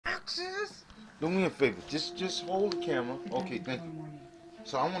Do me a favor. Just hold the camera. Okay, thank you.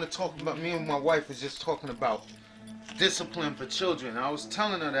 So I want to talk about, me and my wife was just talking about discipline for children. I was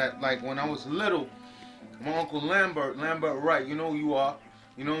telling her that, like, when I was little, my Uncle Lambert Wright, you know who you are.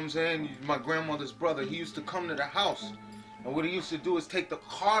 You know what I'm saying? My grandmother's brother, he used to come to the house. And what he used to do is take the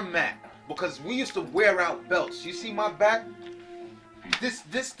car mat, because we used to wear out belts. You see my back?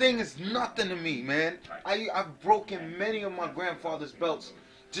 This thing is nothing to me, man. I've broken many of my grandfather's belts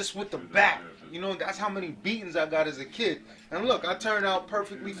just with the back. You know, that's how many beatings I got as a kid. And look, I turned out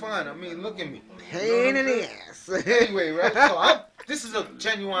perfectly fine. I mean, look at me. Pain in the ass. Anyway, right? So this is a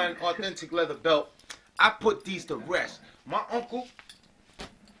genuine, authentic leather belt. I put these to rest. My uncle,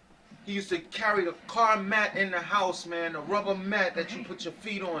 he used to carry the car mat in the house, man, the rubber mat that you put your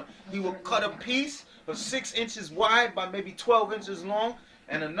feet on. He would cut a piece of 6 inches wide by maybe 12 inches long,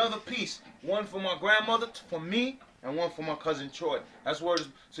 and another piece, one for my grandmother, for me, and one for my cousin Troy. That's where.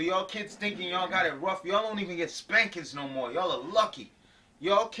 So y'all kids thinking y'all got it rough, y'all don't even get spankings no more. Y'all are lucky.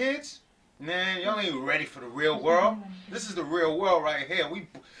 Y'all kids, man, y'all ain't ready for the real world. This is the real world right here. We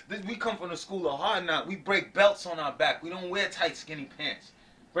come from the school of hard knock. We break belts on our back. We don't wear tight, skinny pants.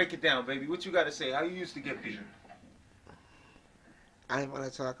 Break it down, baby. What you got to say? How you used to get beat? I didn't want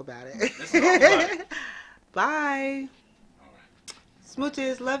to talk about it. Let's talk about it. Bye. All right.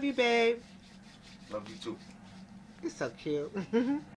 Smooches, love you, babe. Love you too. You're so cute.